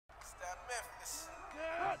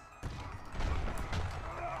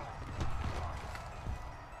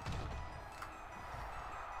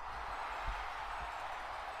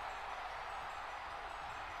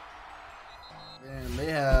And they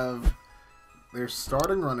have their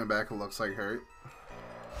starting running back, it looks like, hurt.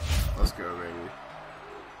 Let's go,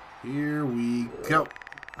 baby. Here we go.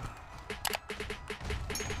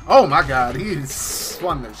 Oh my god, he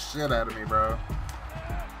spun the shit out of me, bro.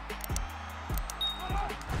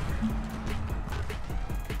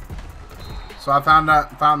 So I found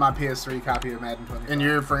my PS3 copy of Madden 20. And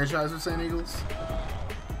your franchise with St. Eagles?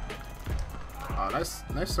 Oh,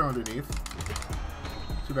 nice throw underneath.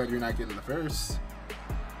 Too bad you're not getting the first.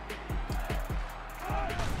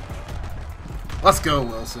 Let's go,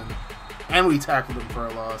 Wilson. And we tackled him for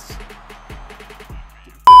a loss.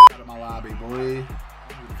 Out of my lobby, boy.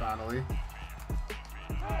 Finally.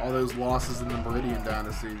 All those losses in the Meridian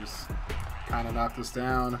Dynasty just kind of knocked us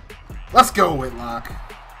down. Let's go, Whitlock.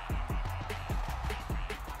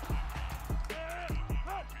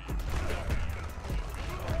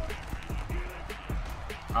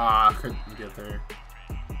 Ah, couldn't get there.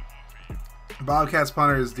 Bobcats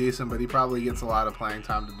punter is decent, but he probably gets a lot of playing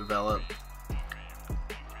time to develop.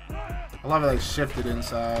 I love how they shifted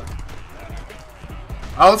inside.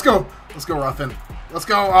 Oh, let's go. Let's go, Ruffin. Let's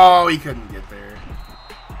go. Oh, he couldn't get there.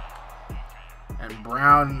 And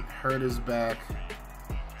Brown hurt his back.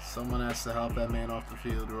 Someone has to help that man off the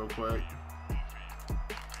field real quick.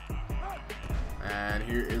 And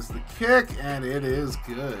here is the kick, and it is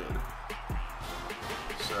good.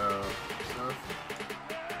 So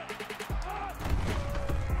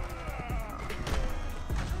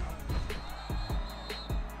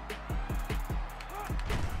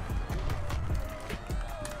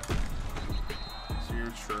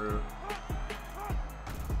you're true.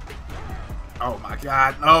 Oh my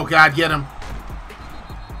god. Oh god, get him.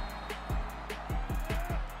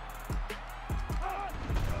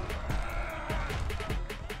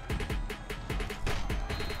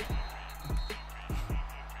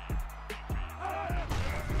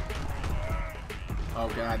 Oh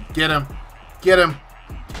god, get him! Get him!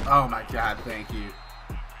 Oh my god, thank you.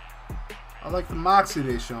 I like the moxie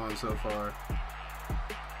they're showing so far.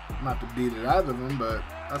 I'm not to beat it out of them, but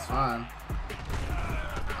that's fine.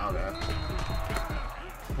 Okay.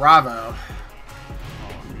 Bravo.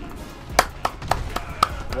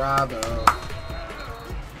 Bravo.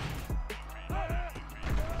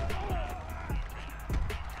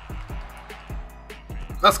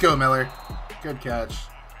 Let's go, Miller. Good catch.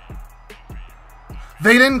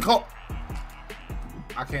 They didn't call.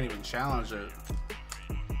 I can't even challenge it.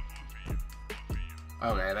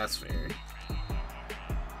 Okay, that's fair.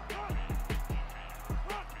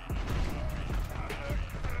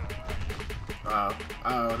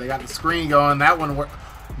 Oh, they got the screen going. That one worked.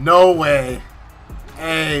 No way.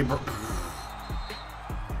 Hey, bro.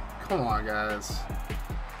 Come on, guys.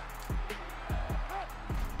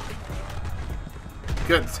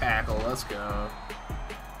 Good tackle. Let's go.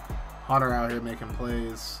 Hunter out here making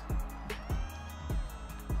plays.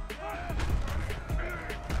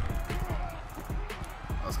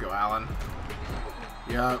 Let's go, Allen.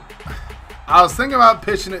 Yep. I was thinking about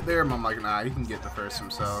pitching it there, but I'm like, nah, he can get the first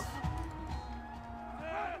himself.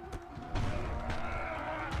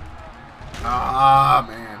 Ah,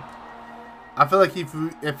 man. I feel like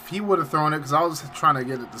if he would have thrown it, because I was trying to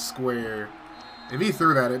get it to square. If he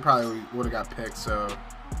threw that, it probably would have got picked, so.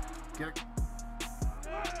 Get it.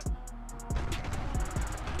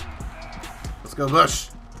 Let's go, Bush.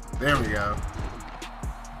 There we go.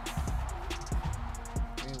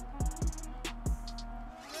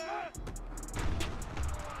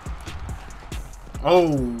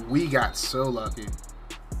 Oh, we got so lucky.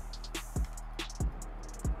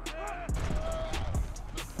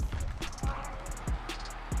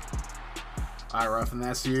 Alright, Ruffin,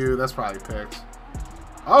 that's you. That's probably picked.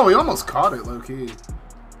 Oh, he almost caught it, low-key.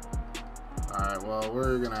 Alright, well,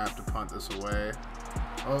 we're going to have to punt this away.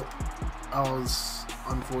 Oh, that was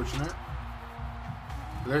unfortunate.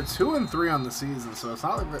 They're 2-3 on the season, so it's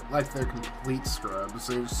not like they're complete scrubs.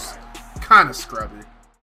 They're just kind of scrubby.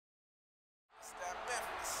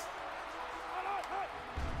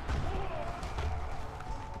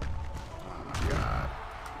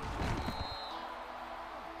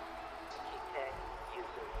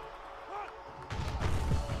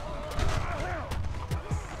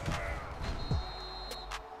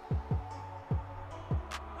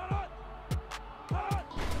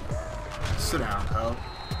 Sit down, Cole.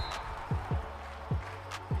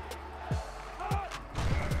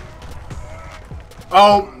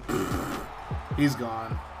 Oh, he's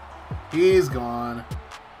gone. He's gone.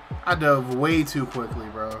 I dove way too quickly,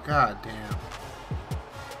 bro. God damn.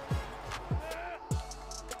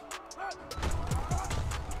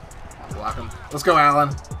 Block him. Let's go,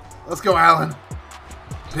 Allen. Let's go, Allen.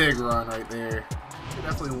 Big run right there.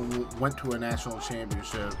 Definitely went to a national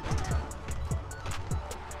championship.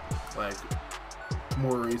 Like,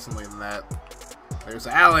 more recently than that. There's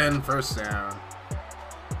Allen, first down.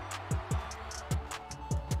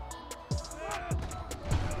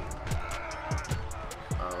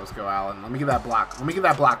 Oh, let's go, Allen. Let me get that block. Let me get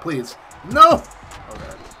that block, please. No!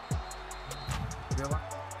 Okay.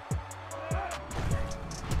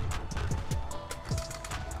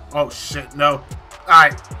 Oh shit, no.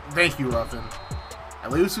 Alright, thank you, Ruffin.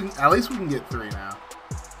 At least we can get 3 now.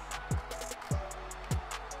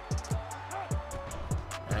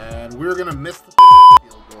 And we're gonna miss the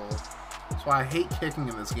field goal. That's why I hate kicking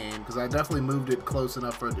in this game, because I definitely moved it close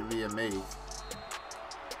enough for it to be a make.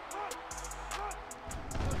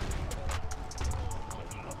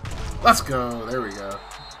 Let's go. There we go.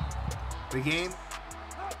 The game?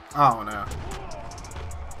 Oh no.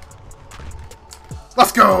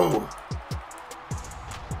 Let's go!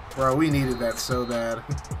 Bro, we needed that so bad.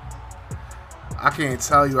 I can't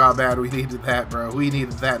tell you how bad we needed that, bro. We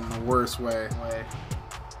needed that in the worst way.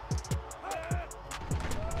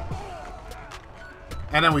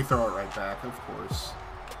 And then we throw it right back, of course.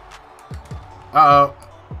 Uh-oh.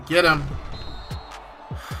 Get him.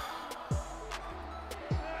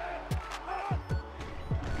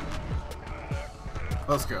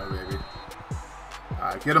 Let's go, baby.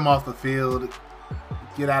 Alright, get him off the field.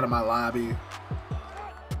 Get out of my lobby.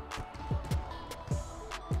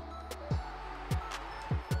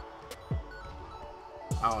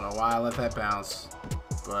 I don't know why I let that bounce,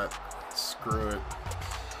 but screw it.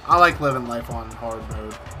 I like living life on hard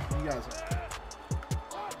mode. You guys are...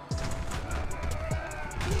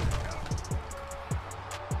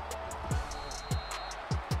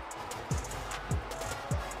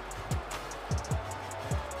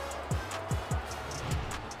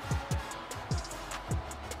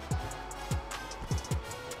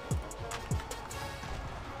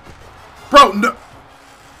 Bro, no!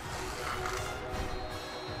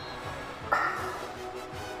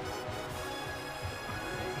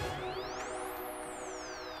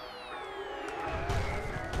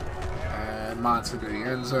 And Monts into the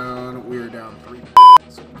end zone. We're down 3.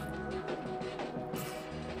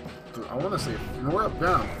 I want to say we're up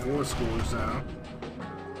down 4 scores now.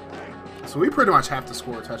 So we pretty much have to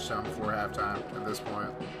score a touchdown before halftime at this point.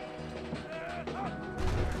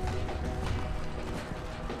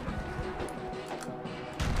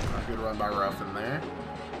 Good run by Ruffin there.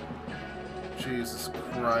 Jesus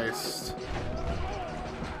Christ.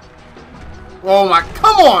 Oh my,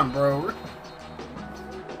 come on, bro. Look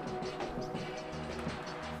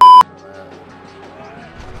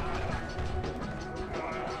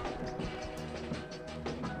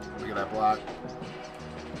at that block.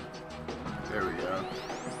 There we go.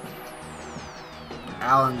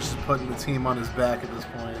 Allen just putting the team on his back at this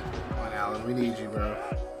point. Come on, Allen, we need you, bro.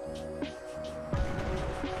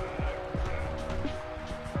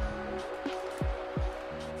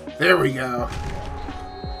 There we go.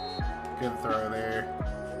 Good throw there.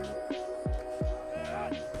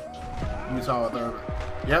 Utah with throw.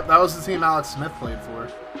 Yep, that was the team Alex Smith played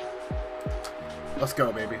for. Let's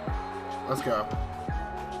go, baby. Let's go.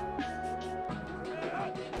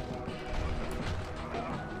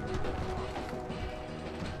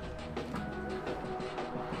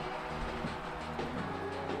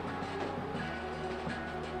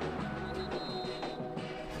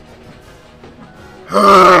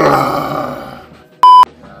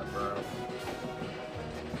 God, bro.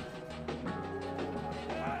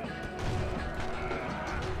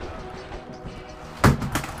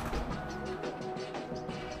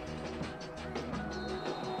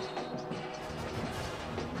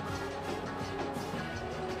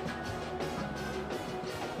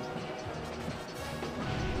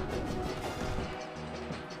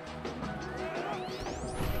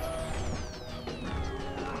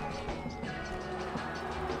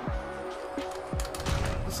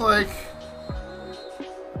 It's like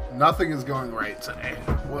nothing is going right today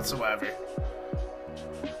whatsoever.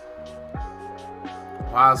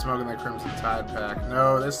 Wow, smoking that Crimson Tide pack.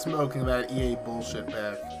 No, they're smoking that EA bullshit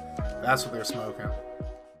pack. That's what they're smoking.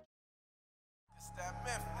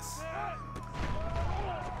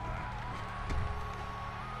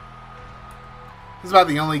 This is about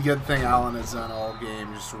the only good thing Allen has done all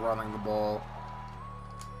game, just running the ball.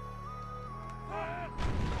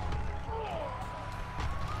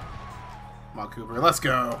 Come on, Cooper. Let's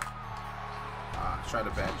go. Try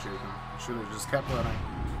to back shoot him. Should have just kept running.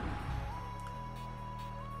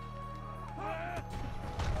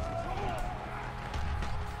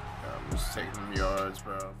 I'm just taking them yards,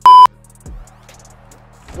 bro.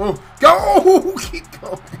 Whoa. Go! Keep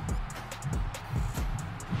going.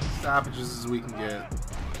 stoppages as we can get.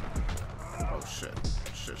 Oh, shit.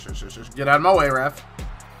 Shit. Get out of my way, ref.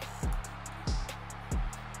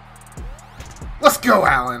 Let's go,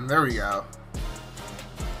 Allen. There we go.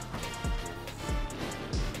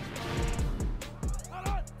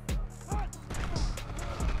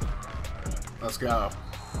 Let's go.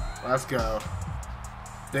 Let's go.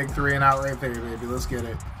 Big 3 and out right there, baby. Let's get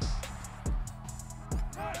it.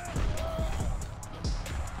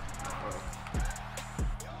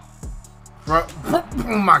 Bro.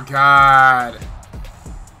 Oh my god.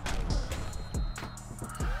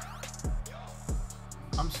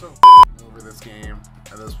 I'm so over this game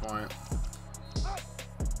at this point.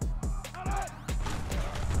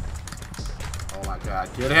 Oh my god.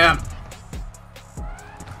 Get him.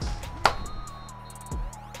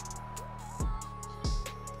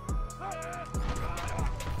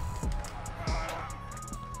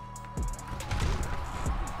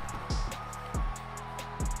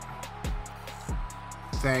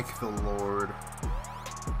 Thank the Lord.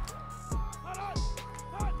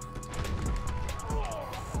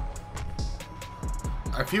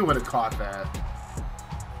 If you would have caught that.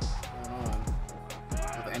 What's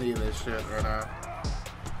going on with any of this shit right now?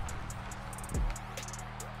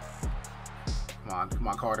 Come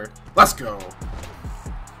on, Carter. Let's go.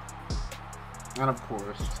 And of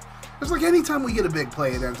course, it's like anytime we get a big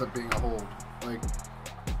play, it ends up being a hold. Like,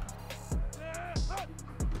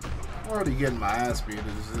 I'm already getting my ass beat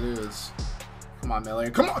as it is. Come on, Miller.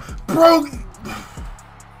 Come on, bro.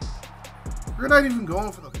 You're not even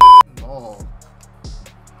going for the ball.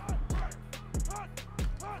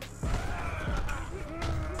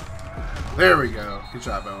 There we go. Good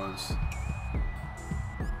job, Owens.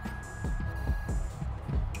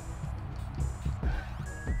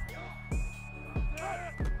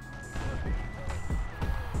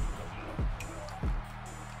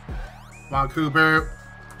 Come on, Cooper.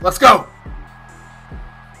 Let's go!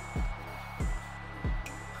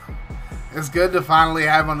 It's good to finally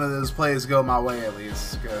have one of those plays go my way, at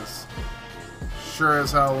least, because sure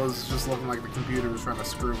as hell was just looking like the computer was trying to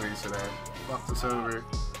screw me today. Fuck this over.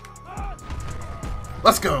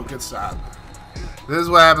 Let's go! Good stop. This is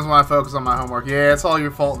what happens when I focus on my homework. Yeah, it's all your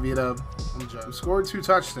fault, Vito. I'm joking. Scored 2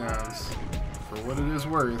 touchdowns, for what it is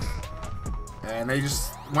worth. And they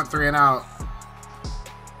just went 3 and out.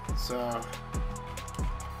 So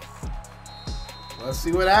let's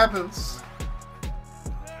see what happens.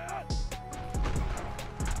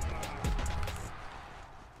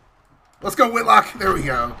 Let's go, Whitlock. There we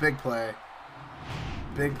go. Big play.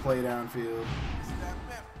 Big play downfield.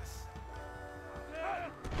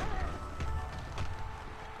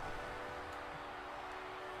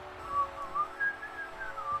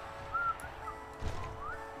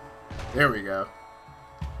 There we go.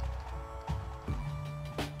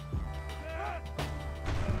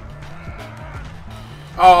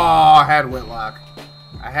 Oh, I had Whitlock.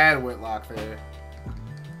 I had Whitlock there.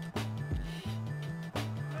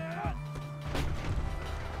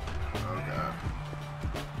 Oh, God.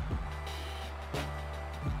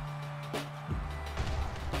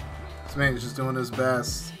 This man is just doing his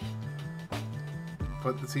best.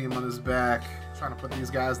 Put the team on his back. Trying to put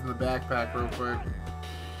these guys in the backpack real quick.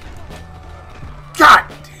 God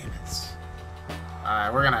damn it.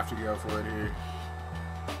 Alright, we're going to have to go for it here.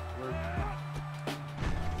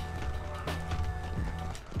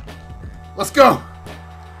 Let's go!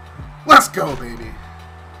 Let's go, baby!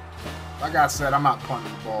 Like I said, I'm not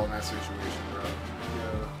punting the ball in that situation, bro.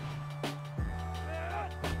 Yeah.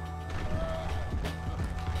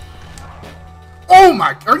 Oh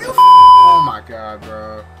my... Are you... Oh my god,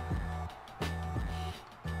 bro.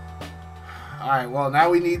 Alright, well, now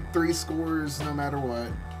we need 3 scores no matter what.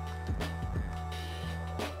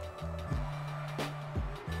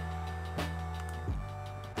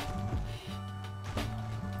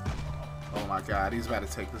 Oh my god, he's about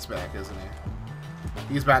to take this back, isn't he?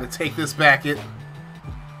 He's about to take this back,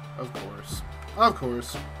 Of course. Of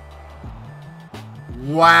course.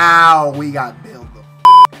 Wow, we got bailed the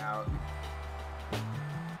f out.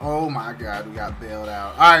 Oh my god, we got bailed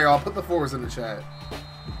out. Alright, y'all, put the 4s in the chat.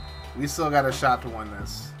 We still got a shot to win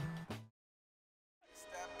this.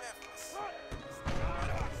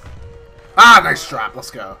 Ah, nice drop. Let's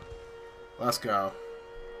go. Let's go.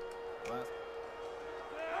 Alright.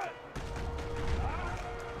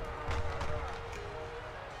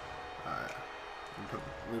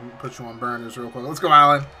 Let me put you on burners real quick. Let's go,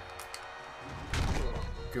 Allen.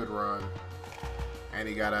 Good run. And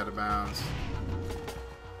he got out of bounds.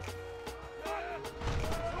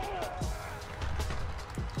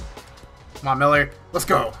 Come on, Miller. Let's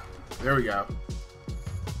go. There we go.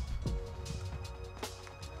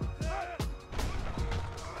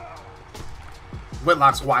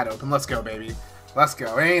 Whitlock's wide open. Let's go, baby. Let's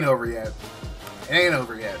go. It ain't over yet. It ain't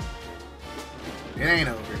over yet. It ain't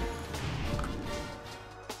over.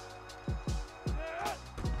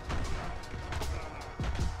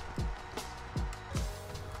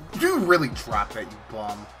 You really dropped that, you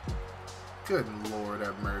bum. Good Lord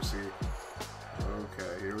have mercy.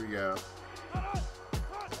 Okay, here we go.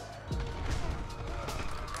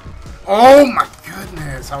 Oh my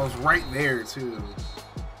goodness, I was right there too.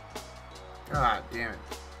 God damn it.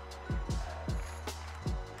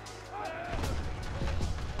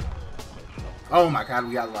 Oh my god,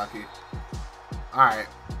 we got lucky. Alright.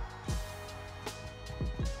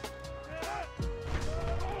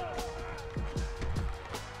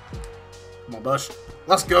 Come on, Bush.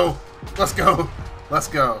 Let's go. Let's go. Let's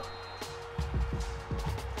go.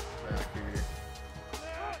 Back here.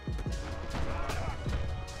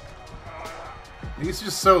 He's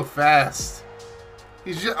just so fast.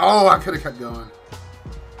 He's just... Oh, I could have kept going.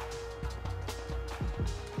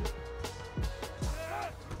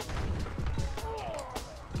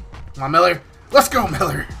 Come on, Miller. Let's go,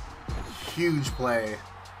 Miller. Huge play.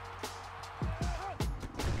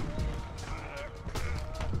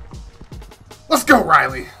 Let's go,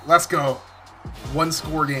 Riley. Let's go. One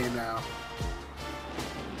score game now.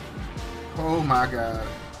 Oh my god.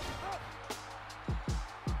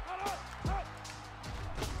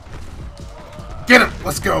 Get him.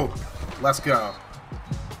 Let's go. Let's go.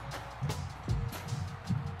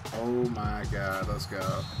 Oh my god. Let's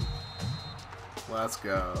go. Let's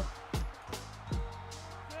go.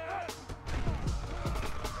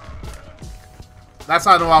 That's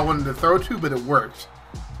not who I wanted to throw to, but it worked.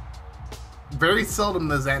 Very seldom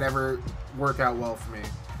does that ever work out well for me,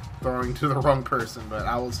 throwing to the wrong person, but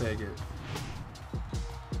I will take it.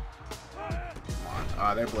 Come on.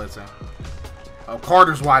 Ah, they're blitzing. Oh,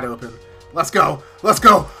 Carter's wide open. Let's go. Let's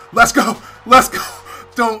go. Let's go. Let's go.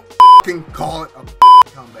 Don't f***ing call it a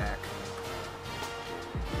comeback.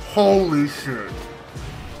 Holy shit.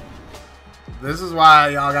 This is why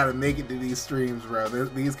y'all gotta make it to these streams, bro.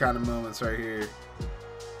 These kind of moments right here.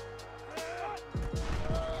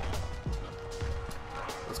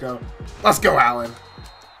 Let's go. Let's go, Allen.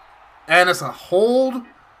 And it's a hold.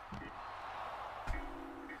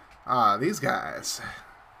 Ah, these guys.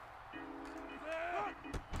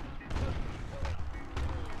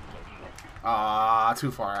 Ah, too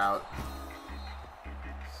far out.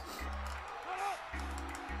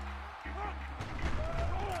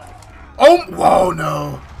 Oh, whoa,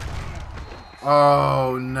 no.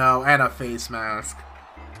 Oh, no. And a face mask.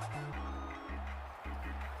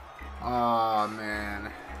 Oh,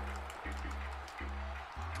 man.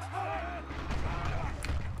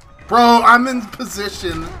 Bro, I'm in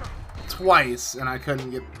position twice, and I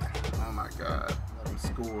couldn't get... Oh, my God. Let him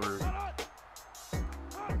score.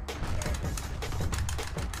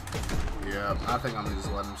 Yeah, I think I'm going to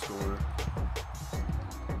just let him score.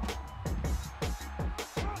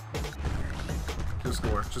 Just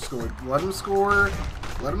score. Just score. Let him score.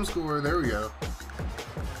 Let him score. There we go.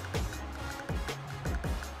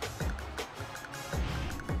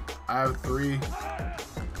 I have 3.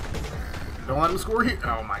 Don't let him score here.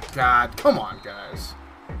 Oh my god. Come on, guys.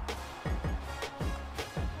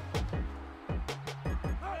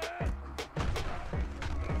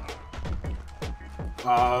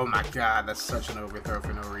 Oh my god. That's such an overthrow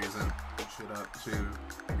for no reason. Shit up, too.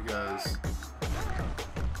 Because...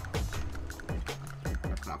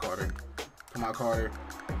 Come on, Carter. Come on, Carter.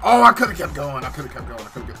 Oh, I could have kept going. I could have kept going. I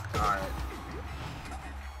could have kept... Alright.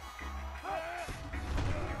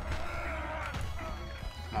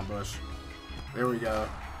 Come on, Bush. There we go.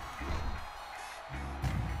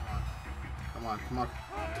 Come on. Come on.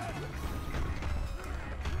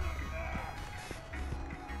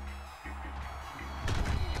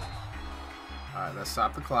 Alright, let's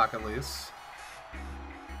stop the clock at least.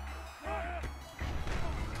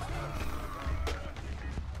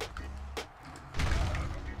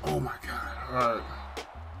 Oh my god. Alright.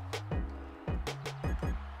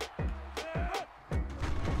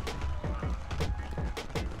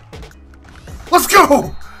 Let's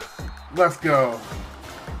go! Let's go.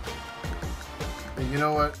 And you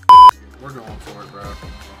know what? We're going for it, bro.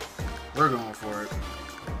 We're going for it.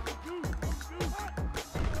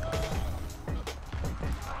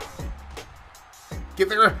 Get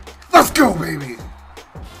there. Let's go, baby.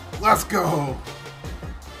 Let's go.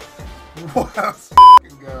 Let's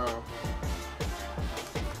go.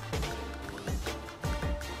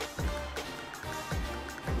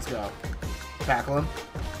 Let's go. Tackle him.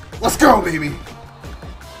 Let's go, baby.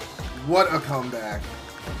 What a comeback.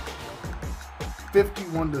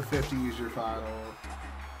 51-50 is your final.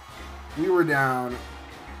 We were down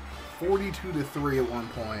 42-3 at one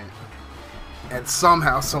point. And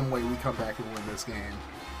somehow, some way, we come back and win this game.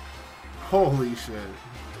 Holy shit.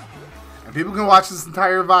 And people can watch this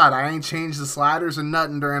entire VOD. I ain't changed the sliders or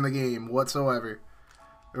nothing during the game whatsoever.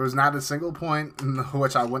 There was not a single point in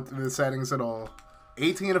which I went through the settings at all.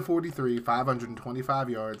 18 of 43, 525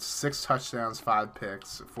 yards, 6 touchdowns, 5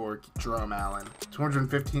 picks for Jerome Allen.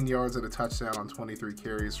 215 yards and a touchdown on 23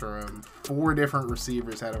 carries for him. 4 different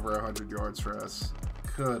receivers had over 100 yards for us.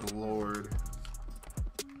 Good lord.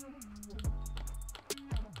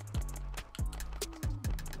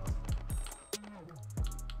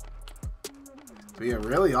 But yeah,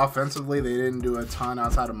 really, offensively, they didn't do a ton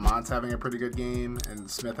outside of Montz having a pretty good game and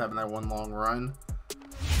Smith having that one long run.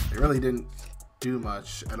 They really didn't do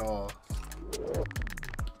much at all.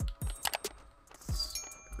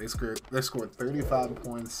 They scored 35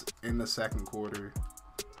 points in the second quarter.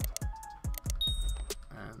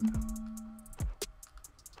 And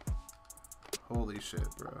holy shit,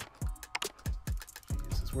 bro.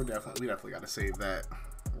 Jesus, we definitely got to save that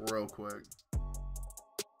real quick.